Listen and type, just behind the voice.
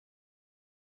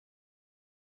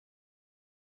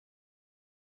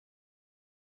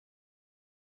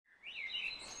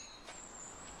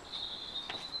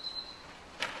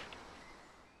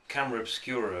Camera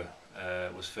Obscura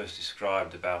was first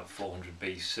described about 400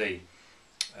 BC.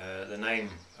 The name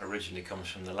originally comes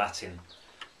from the Latin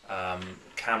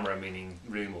camera meaning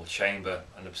room or chamber,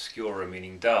 and obscura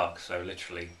meaning dark, so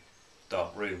literally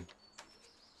dark room.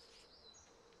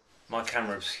 My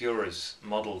Camera Obscura is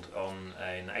modelled on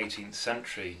an 18th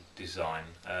century design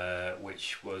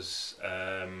which was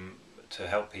to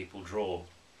help people draw.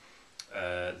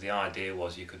 The idea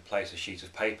was you could place a sheet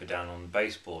of paper down on the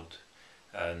baseboard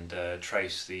and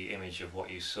trace the image of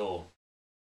what you saw.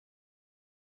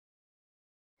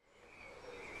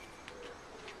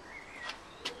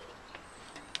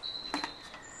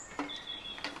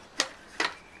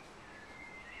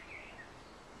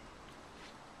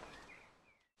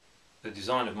 The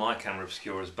design of my Camera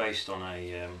Obscura is based on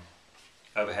a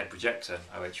overhead projector,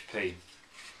 OHP.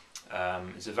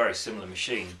 It's a very similar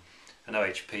machine. An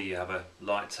OHP, you have a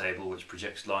light table which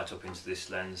projects light up into this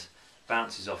lens,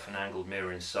 bounces off an angled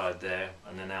mirror inside there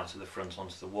and then out of the front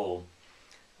onto the wall.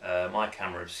 My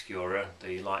Camera Obscura,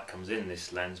 the light comes in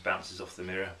this lens, bounces off the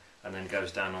mirror and then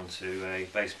goes down onto a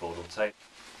baseboard or tape.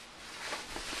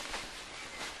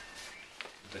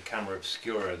 The Camera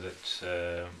Obscura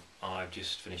that I've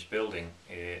just finished building,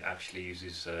 it actually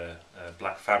uses a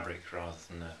black fabric rather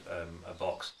than a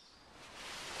box.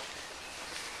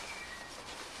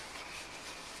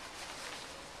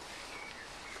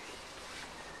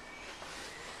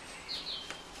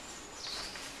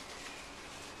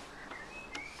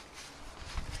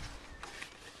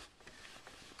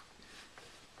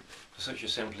 For such a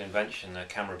simple invention, the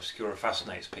Camera Obscura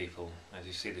fascinates people. As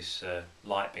you see this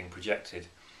light being projected,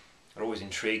 they're always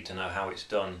intrigued to know how it's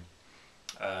done,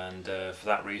 and for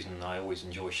that reason I always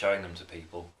enjoy showing them to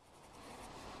people.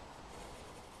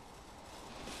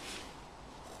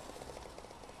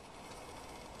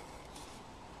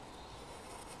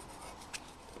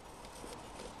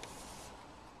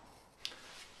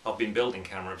 I've been building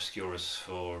Camera Obscuras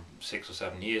for 6 or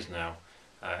 7 years now,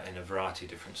 in a variety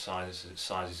of different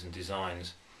sizes and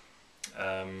designs.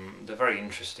 They're very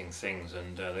interesting things,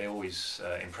 and they always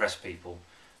impress people.